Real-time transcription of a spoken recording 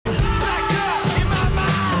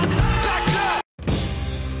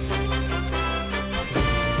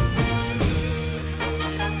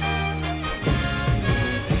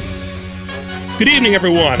Good evening,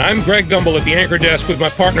 everyone. I'm Greg Gumbel at the anchor desk with my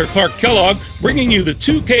partner Clark Kellogg, bringing you the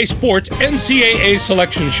 2K Sports NCAA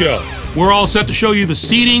Selection Show. We're all set to show you the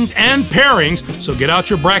seedings and pairings, so get out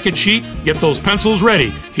your bracket sheet, get those pencils ready.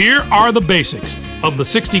 Here are the basics. Of the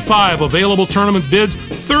 65 available tournament bids,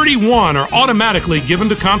 31 are automatically given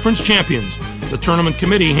to conference champions. The tournament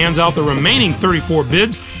committee hands out the remaining 34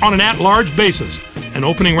 bids on an at-large basis. An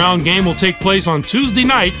opening round game will take place on Tuesday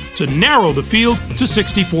night to narrow the field to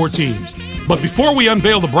 64 teams. But before we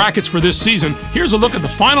unveil the brackets for this season, here's a look at the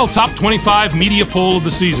final top 25 media poll of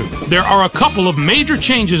the season. There are a couple of major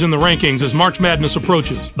changes in the rankings as March Madness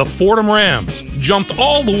approaches. The Fordham Rams jumped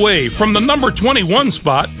all the way from the number 21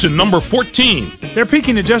 spot to number 14. They're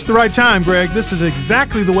peaking at just the right time, Greg. This is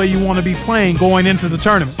exactly the way you want to be playing going into the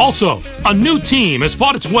tournament. Also, a new team has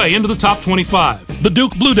fought its way into the top 25. The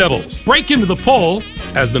Duke Blue Devils break into the poll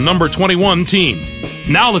as the number 21 team.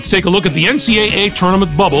 Now let's take a look at the NCAA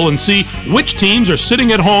tournament bubble and see which teams are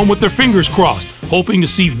sitting at home with their fingers crossed, hoping to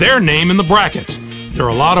see their name in the brackets. There are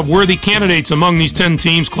a lot of worthy candidates among these 10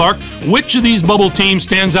 teams, Clark. Which of these bubble teams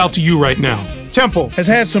stands out to you right now? Temple has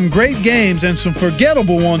had some great games and some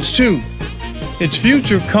forgettable ones, too. Its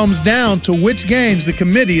future comes down to which games the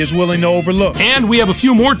committee is willing to overlook. And we have a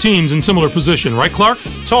few more teams in similar position, right, Clark?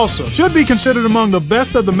 Tulsa should be considered among the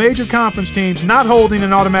best of the major conference teams not holding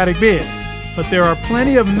an automatic bid. But there are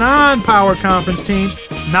plenty of non-power conference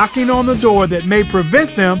teams knocking on the door that may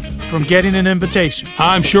prevent them from getting an invitation.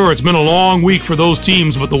 I'm sure it's been a long week for those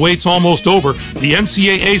teams, but the wait's almost over. The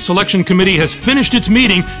NCAA Selection Committee has finished its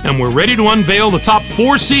meeting, and we're ready to unveil the top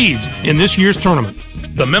 4 seeds in this year's tournament.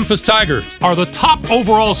 The Memphis Tigers are the top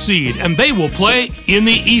overall seed, and they will play in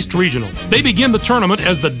the East Regional. They begin the tournament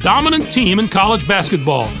as the dominant team in college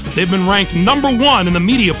basketball. They've been ranked number 1 in the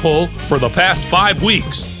media poll for the past 5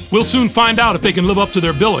 weeks. We'll soon find out if they can live up to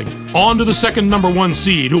their billing. On to the second number 1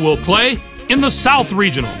 seed, who will play in the South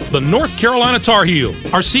Regional. The North Carolina Tar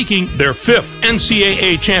Heels are seeking their 5th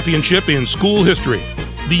NCAA championship in school history.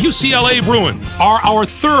 The UCLA Bruins are our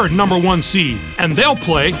 3rd number 1 seed, and they'll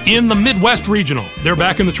play in the Midwest Regional. They're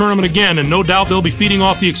back in the tournament again, and no doubt they'll be feeding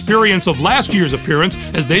off the experience of last year's appearance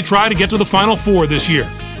as they try to get to the Final Four this year.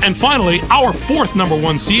 And finally, our 4th number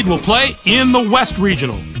 1 seed will play in the West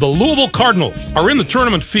Regional. The Louisville Cardinals are in the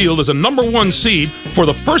tournament field as a number 1 seed for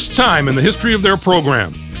the first time in the history of their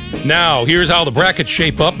program. Now, here's how the brackets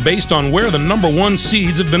shape up based on where the number 1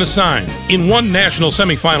 seeds have been assigned. In one national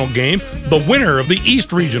semifinal game, the winner of the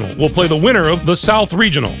East Regional will play the winner of the South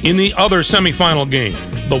Regional. In the other semifinal game,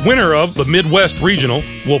 the winner of the Midwest Regional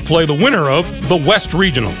will play the winner of the West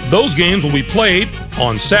Regional. Those games will be played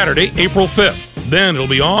on Saturday, April 5th. Then it'll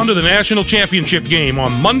be on to the national championship game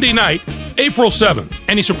on Monday night, April 7th.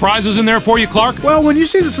 Any surprises in there for you, Clark? Well, when you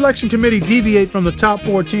see the selection committee deviate from the top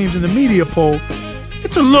 4 teams in the media poll,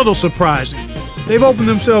 it's a little surprising. They've opened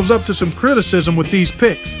themselves up to some criticism with these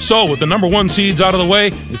picks. So, with the number 1 seeds out of the way,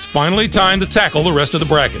 it's finally time to tackle the rest of the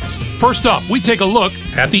brackets. First up, we take a look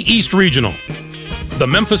at the East Regional. The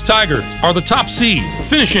Memphis Tigers are the top seed,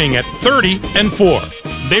 finishing at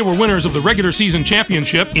 30-4. They were winners of the regular season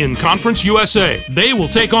championship in Conference USA. They will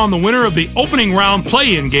take on the winner of the opening round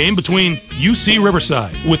play-in game between UC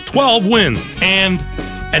Riverside with 12 wins. And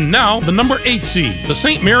now the number 8 seed, the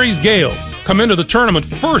St. Mary's Gales, come into the tournament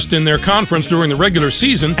first in their conference during the regular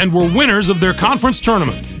season and were winners of their conference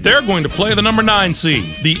tournament. They're going to play the number 9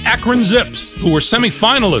 seed, the Akron Zips, who were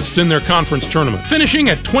semifinalists in their conference tournament, finishing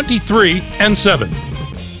at 23-7.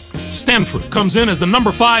 Stanford comes in as the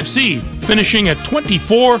number 5 seed, finishing at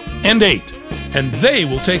 24-8. And they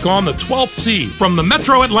will take on the 12th seed from the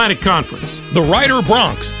Metro Atlantic Conference, the Rider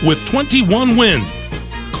Broncs, with 21 wins.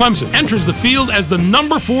 Clemson enters the field as the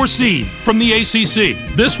number 4 seed from the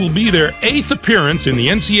ACC. This will be their 8th appearance in the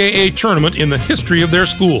NCAA tournament in the history of their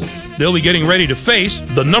school. They'll be getting ready to face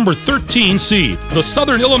the number 13 seed, the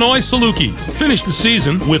Southern Illinois Salukis, finished the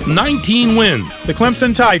season with 19 wins. The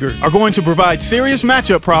Clemson Tigers are going to provide serious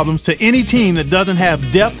matchup problems to any team that doesn't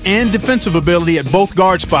have depth and defensive ability at both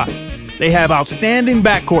guard spots. They have outstanding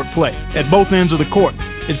backcourt play at both ends of the court.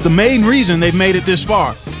 It's the main reason they've made it this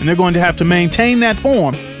far, and they're going to have to maintain that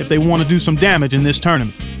form if they want to do some damage in this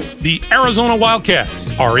tournament. The Arizona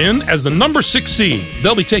Wildcats are in as the number 6 seed.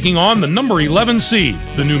 They'll be taking on the number 11 seed,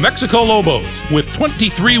 the New Mexico Lobos, with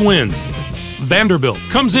 23 wins. Vanderbilt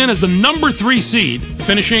comes in as the number 3 seed,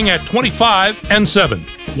 finishing at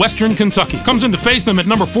 25-7. Western Kentucky comes in to face them at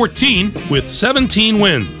number 14 with 17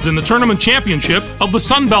 wins in the tournament championship of the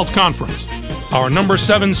Sun Belt Conference. Our number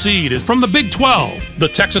 7 seed is from the Big 12. The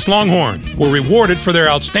Texas Longhorns were rewarded for their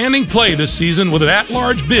outstanding play this season with an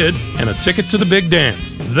at-large bid and a ticket to the Big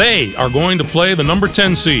Dance. They are going to play the number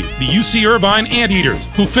 10 seed, the UC Irvine Anteaters,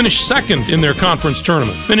 who finished second in their conference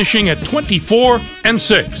tournament, finishing at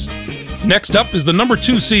 24-6. Next up is the number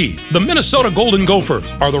 2 seed. The Minnesota Golden Gophers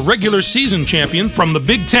are the regular season champions from the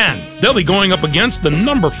Big Ten. They'll be going up against the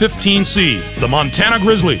number 15 seed, the Montana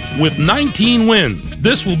Grizzlies, with 19 wins.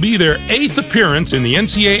 This will be their 8th appearance in the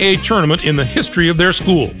NCAA tournament in the history of their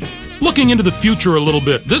school. Looking into the future a little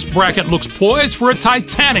bit, this bracket looks poised for a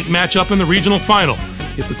titanic matchup in the regional final.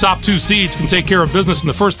 If the top 2 seeds can take care of business in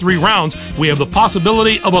the first 3 rounds, we have the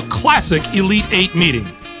possibility of a classic Elite 8 meeting.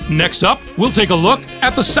 Next up, we'll take a look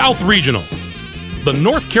at the South Regional. The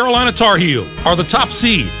North Carolina Tar Heels are the top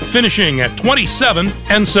seed, finishing at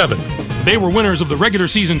 27-7. They were winners of the regular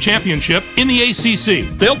season championship in the ACC.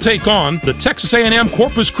 They'll take on the Texas A&M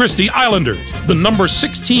Corpus Christi Islanders, the number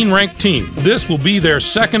 16 ranked team. This will be their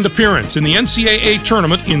 2nd appearance in the NCAA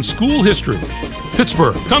tournament in school history.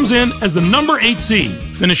 Pittsburgh comes in as the number 8 seed,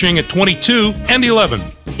 finishing at 22-11.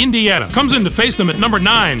 Indiana comes in to face them at number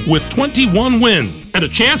 9 with 21 wins and a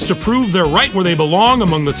chance to prove they're right where they belong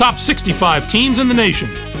among the top 65 teams in the nation.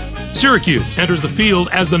 Syracuse enters the field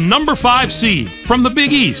as the number 5 seed from the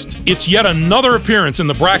Big East. It's yet another appearance in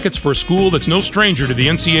the brackets for a school that's no stranger to the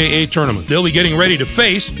NCAA tournament. They'll be getting ready to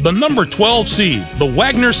face the number 12 seed, the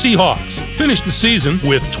Wagner Seahawks. Finished the season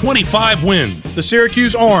with 25 wins. The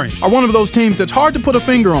Syracuse Orange are one of those teams that's hard to put a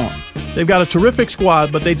finger on. They've got a terrific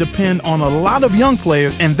squad, but they depend on a lot of young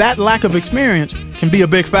players, and that lack of experience can be a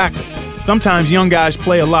big factor. Sometimes young guys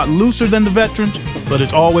play a lot looser than the veterans, but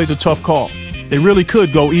it's always a tough call. They really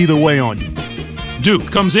could go either way on you. Duke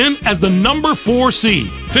comes in as the number 4 seed,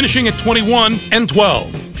 finishing at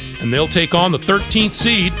 21-12. And they'll take on the 13th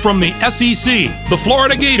seed from the SEC, the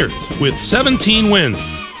Florida Gators, with 17 wins.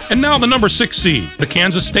 And now the number 6 seed, the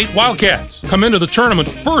Kansas State Wildcats, come into the tournament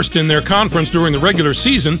first in their conference during the regular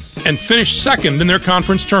season and finish 2nd in their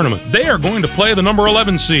conference tournament. They are going to play the number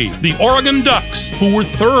 11 seed, the Oregon Ducks, who were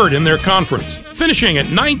 3rd in their conference, finishing at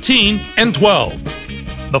 19-12.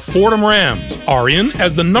 The Fordham Rams are in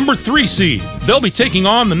as the number 3 seed. They'll be taking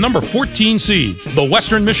on the number 14 seed, the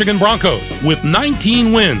Western Michigan Broncos, with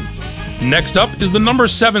 19 wins. Next up is the number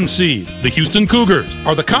 7 seed. The Houston Cougars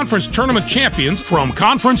are the conference tournament champions from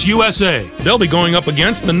Conference USA. They'll be going up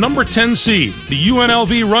against the number 10 seed, the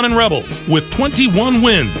UNLV Runnin' Rebels, with 21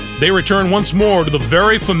 wins. They return once more to the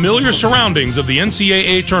very familiar surroundings of the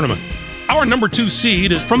NCAA tournament. Our number 2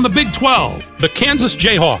 seed is from the Big 12. The Kansas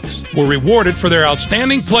Jayhawks were rewarded for their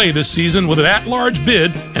outstanding play this season with an at-large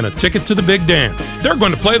bid and a ticket to the Big Dance. They're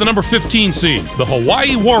going to play the number 15 seed, the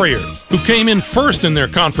Hawaii Warriors, who came in first in their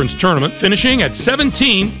conference tournament, finishing at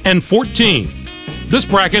 17-14. This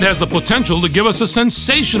bracket has the potential to give us a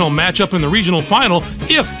sensational matchup in the regional final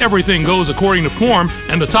if everything goes according to form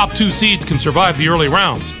and the top 2 seeds can survive the early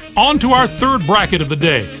rounds. On to our 3rd bracket of the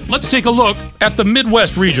day. Let's take a look at the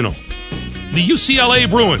Midwest Regional. The UCLA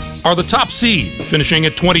Bruins are the top seed, finishing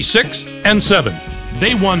at 26-7.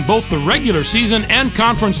 They won both the regular season and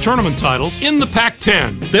conference tournament titles in the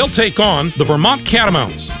Pac-10. They'll take on the Vermont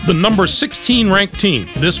Catamounts, the number 16 ranked team.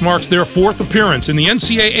 This marks their 4th appearance in the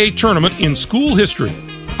NCAA tournament in school history.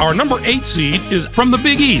 Our number 8 seed is from the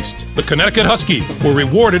Big East. The Connecticut Huskies were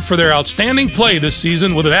rewarded for their outstanding play this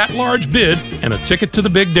season with an at-large bid and a ticket to the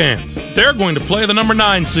Big Dance. They're going to play the number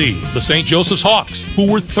 9 seed, the St. Joseph's Hawks,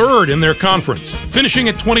 who were 3rd in their conference, finishing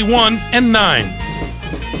at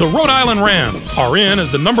 21-9. The Rhode Island Rams are in as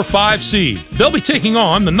the number 5 seed. They'll be taking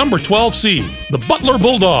on the number 12 seed, the Butler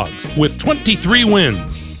Bulldogs, with 23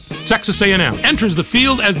 wins. Texas A&M enters the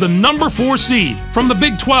field as the number 4 seed from the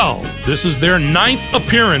Big 12. This is their 9th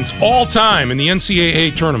appearance all-time in the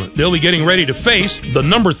NCAA tournament. They'll be getting ready to face the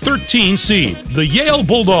number 13 seed, the Yale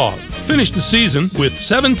Bulldogs. Finished the season with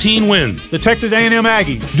 17 wins. The Texas A&M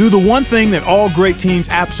Aggies do the one thing that all great teams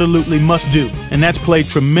absolutely must do, and that's play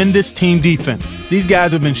tremendous team defense. These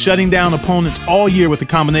guys have been shutting down opponents all year with a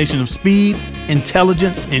combination of speed,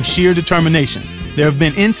 intelligence, and sheer determination. There have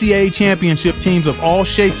been NCAA championship teams of all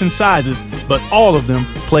shapes and sizes, but all of them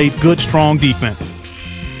played good, strong defense.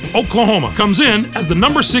 Oklahoma comes in as the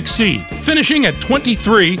number 6 seed, finishing at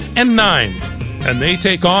 23-9. And they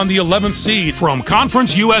take on the 11th seed from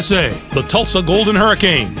Conference USA, the Tulsa Golden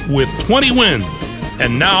Hurricane, with 20 wins.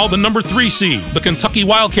 And now the number 3 seed, the Kentucky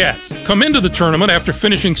Wildcats, come into the tournament after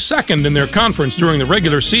finishing 2nd in their conference during the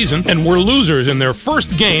regular season and were losers in their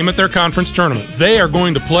first game at their conference tournament. They are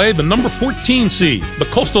going to play the number 14 seed, the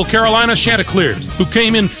Coastal Carolina Chanticleers, who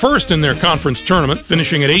came in 1st in their conference tournament,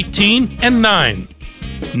 finishing at 18-9.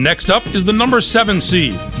 Next up is the number 7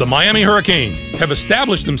 seed. The Miami Hurricanes have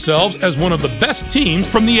established themselves as one of the best teams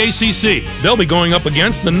from the ACC. They'll be going up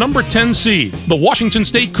against the number 10 seed, the Washington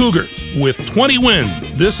State Cougars, with 20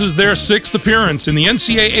 wins. This is their 6th appearance in the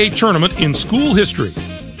NCAA tournament in school history.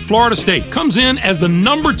 Florida State comes in as the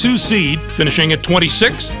number 2 seed, finishing at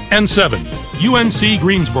 26-7. UNC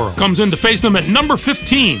Greensboro comes in to face them at number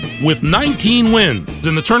 15 with 19 wins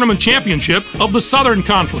in the tournament championship of the Southern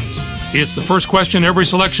Conference. It's the first question every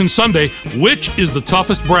Selection Sunday: which is the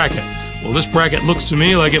toughest bracket? Well, this bracket looks to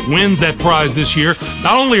me like it wins that prize this year.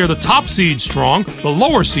 Not only are the top seeds strong, the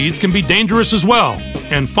lower seeds can be dangerous as well.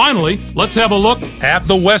 And finally, let's have a look at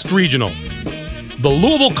the West Regional. The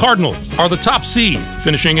Louisville Cardinals are the top seed,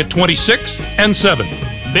 finishing at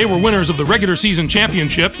 26-7. They were winners of the regular season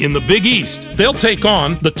championship in the Big East. They'll take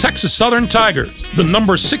on the Texas Southern Tigers, the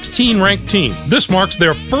number 16 ranked team. This marks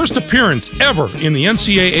their first appearance ever in the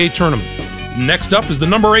NCAA tournament. Next up is the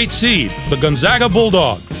number 8 seed. The Gonzaga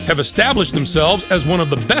Bulldogs have established themselves as one of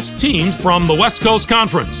the best teams from the West Coast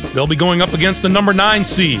Conference. They'll be going up against the number 9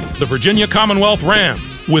 seed, the Virginia Commonwealth Rams,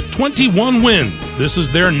 with 21 wins. This is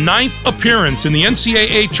their 9th appearance in the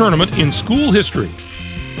NCAA tournament in school history.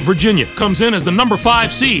 Virginia comes in as the number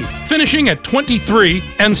 5 seed, finishing at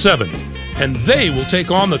 23-7. And they will take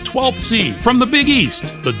on the 12th seed from the Big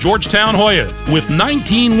East, the Georgetown Hoyas, with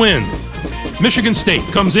 19 wins. Michigan State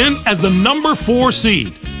comes in as the number 4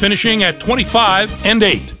 seed, finishing at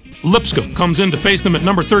 25-8. Lipscomb comes in to face them at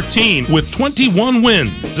number 13 with 21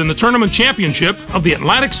 wins in the tournament championship of the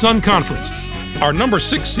Atlantic Sun Conference. Our number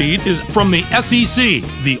 6 seed is from the SEC.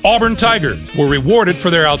 The Auburn Tigers were rewarded for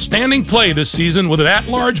their outstanding play this season with an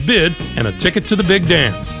at-large bid and a ticket to the big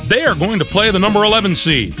dance. They are going to play the number 11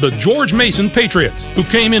 seed, the George Mason Patriots, who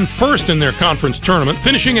came in first in their conference tournament,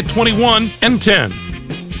 finishing at 21-10.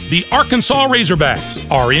 The Arkansas Razorbacks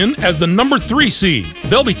are in as the number 3 seed.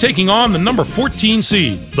 They'll be taking on the number 14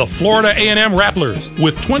 seed, the Florida A&M Rattlers,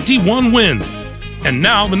 with 21 wins. And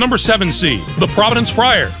now the number 7 seed, the Providence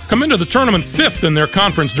Friars, come into the tournament 5th in their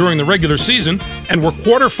conference during the regular season and were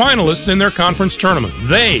quarterfinalists in their conference tournament.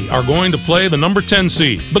 They are going to play the number 10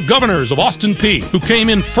 seed, the Governors of Austin Peay, who came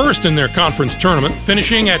in first in their conference tournament,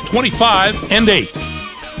 finishing at 25-8.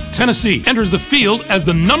 Tennessee enters the field as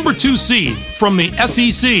the number 2 seed from the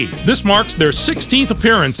SEC. This marks their 16th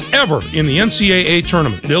appearance ever in the NCAA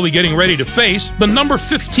tournament. They'll be getting ready to face the number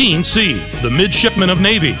 15 seed. The Midshipmen of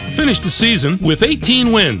Navy finished the season with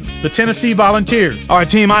 18 wins. The Tennessee Volunteers are a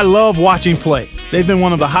team I love watching play. They've been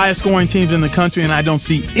one of the highest scoring teams in the country, and I don't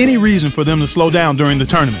see any reason for them to slow down during the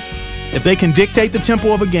tournament. If they can dictate the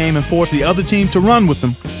tempo of a game and force the other team to run with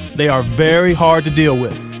them, they are very hard to deal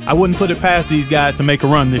with. I wouldn't put it past these guys to make a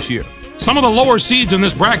run this year. Some of the lower seeds in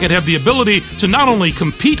this bracket have the ability to not only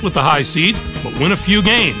compete with the high seeds, but win a few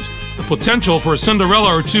games. The potential for a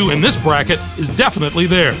Cinderella or two in this bracket is definitely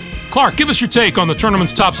there. Clark, give us your take on the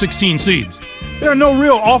tournament's top 16 seeds. There are no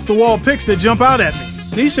real off-the-wall picks that jump out at me.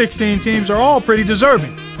 These 16 teams are all pretty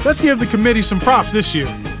deserving. Let's give the committee some props this year.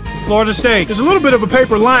 Florida State is a little bit of a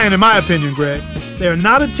paper lion in my opinion, Greg. They are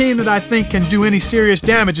not a team that I think can do any serious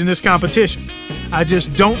damage in this competition. I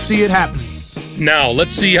just don't see it happening. Now,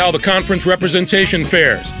 let's see how the conference representation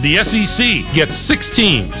fares. The SEC gets 6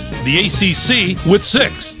 teams. The ACC with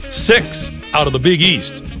 6 out of the Big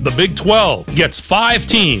East. The Big 12 gets 5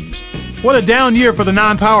 teams. What a down year for the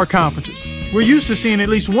non-power conferences. We're used to seeing at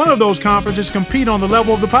least one of those conferences compete on the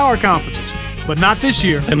level of the power conferences, but not this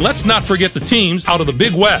year. And let's not forget the teams out of the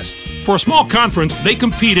Big West. For a small conference, they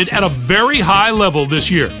competed at a very high level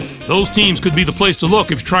this year. Those teams could be the place to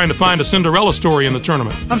look if you're trying to find a Cinderella story in the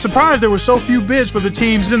tournament. I'm surprised there were so few bids for the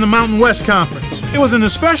teams in the Mountain West Conference. It was an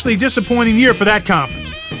especially disappointing year for that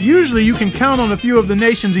conference. Usually you can count on a few of the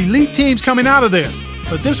nation's elite teams coming out of there,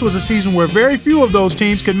 but this was a season where very few of those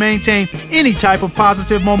teams could maintain any type of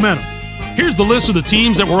positive momentum. Here's the list of the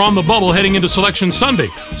teams that were on the bubble heading into Selection Sunday.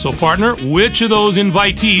 So, partner, which of those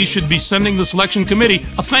invitees should be sending the selection committee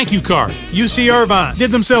a thank you card? UC Irvine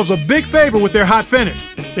did themselves a big favor with their hot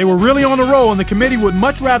finish. They were really on a roll, and the committee would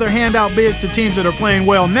much rather hand out bids to teams that are playing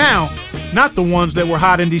well now, not the ones that were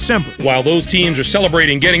hot in December. While those teams are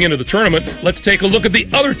celebrating getting into the tournament, let's take a look at the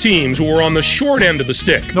other teams who were on the short end of the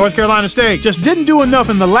stick. North Carolina State just didn't do enough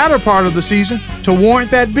in the latter part of the season to warrant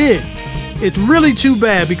that bid. It's really too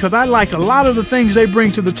bad because I like a lot of the things they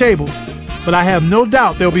bring to the table, but I have no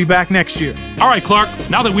doubt they'll be back next year. All right, Clark,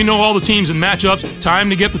 now that we know all the teams and matchups, time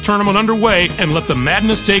to get the tournament underway and let the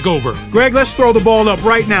madness take over. Greg, let's throw the ball up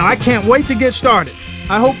right now. I can't wait to get started.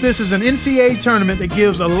 I hope this is an NCAA tournament that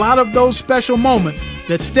gives a lot of those special moments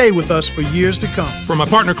that stay with us for years to come. For my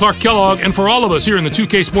partner Clark Kellogg and for all of us here in the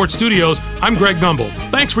 2K Sports Studios, I'm Greg Gumbel.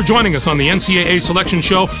 Thanks for joining us on the NCAA Selection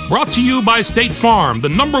Show, brought to you by State Farm, the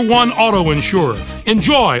 #1 auto insurer.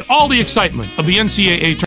 Enjoy all the excitement of the NCAA tournament.